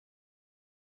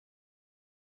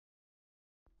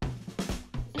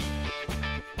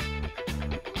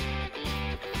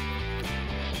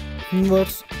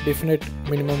Inverse definite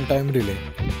minimum time relay.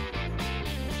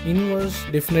 Inverse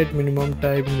definite minimum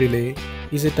time relay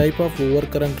is a type of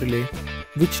overcurrent relay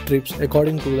which trips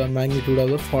according to the magnitude of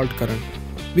the fault current,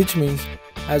 which means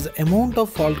as the amount of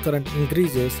fault current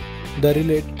increases, the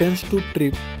relay tends to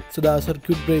trip the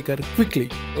circuit breaker quickly.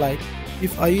 Like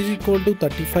if I is equal to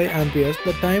 35 amperes,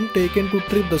 the time taken to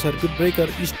trip the circuit breaker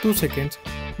is 2 seconds.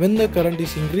 When the current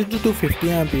is increased to 50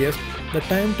 amperes, the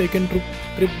time taken to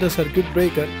trip the circuit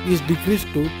breaker is decreased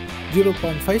to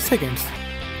 0.5 seconds.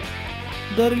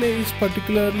 The relay is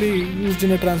particularly used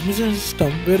in a transmission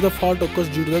system where the fault occurs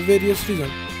due to the various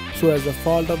reasons. So as the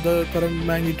fault of the current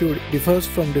magnitude differs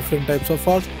from different types of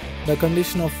faults, the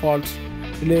condition of faults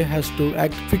relay has to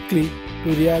act quickly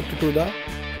to react to the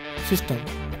system.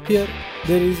 Here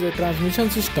there is a transmission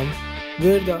system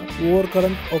where the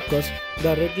overcurrent occurs.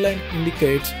 The red line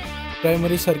indicates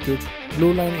primary circuits,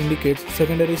 blue line indicates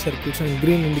secondary circuits, and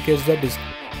green indicates the disk.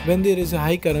 When there is a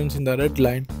high current in the red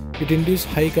line, it induces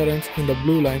high currents in the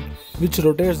blue line, which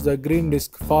rotates the green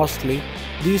disk fastly.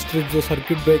 This trips the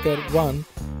circuit breaker 1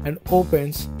 and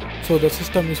opens, so the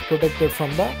system is protected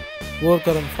from the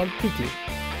overcurrent fault quickly.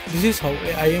 This is how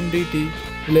a IDMT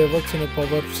relay works in a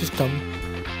power system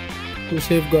to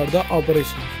safeguard the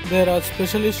operation. There are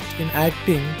specialists in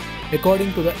acting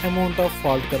according to the amount of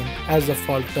fault current. As the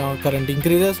fault current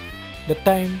increases, the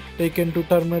time taken to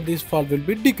terminate this fault will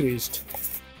be decreased.